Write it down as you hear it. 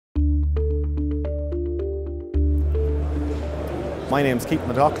My name is Keith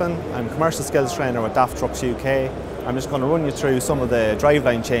McLoughlin. I'm a Commercial Skills Trainer with DAF Trucks UK. I'm just going to run you through some of the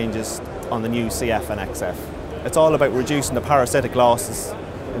driveline changes on the new CF and XF. It's all about reducing the parasitic losses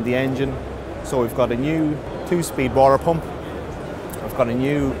in the engine. So we've got a new 2-speed water pump, we've got a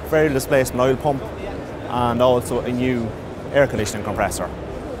new variable displacement oil pump, and also a new air conditioning compressor.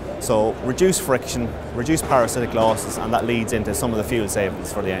 So reduce friction, reduce parasitic losses, and that leads into some of the fuel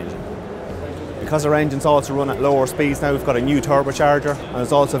savings for the engine. Because our engines also run at lower speeds now, we've got a new turbocharger, and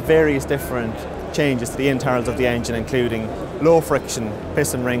there's also various different changes to the internals of the engine, including low friction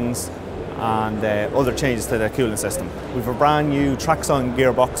piston rings and other changes to the cooling system. We've a brand new TraXon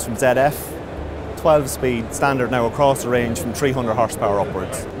gearbox from ZF, 12-speed standard now across the range from 300 horsepower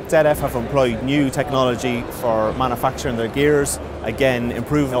upwards. ZF have employed new technology for manufacturing their gears, again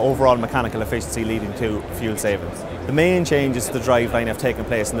improving overall mechanical efficiency, leading to fuel savings. The main changes to the driveline have taken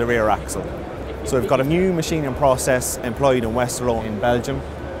place in the rear axle. So we've got a new machining process employed in Westerlo in Belgium,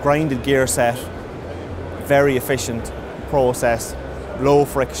 grinded gear set, very efficient process, low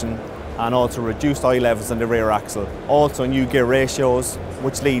friction, and also reduced oil levels in the rear axle. Also new gear ratios,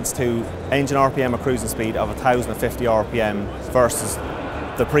 which leads to engine RPM at cruising speed of 1050 RPM versus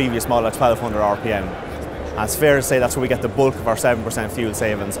the previous model at 1200 RPM. And it's fair to say that's where we get the bulk of our 7% fuel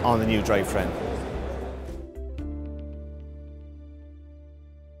savings on the new drivetrain.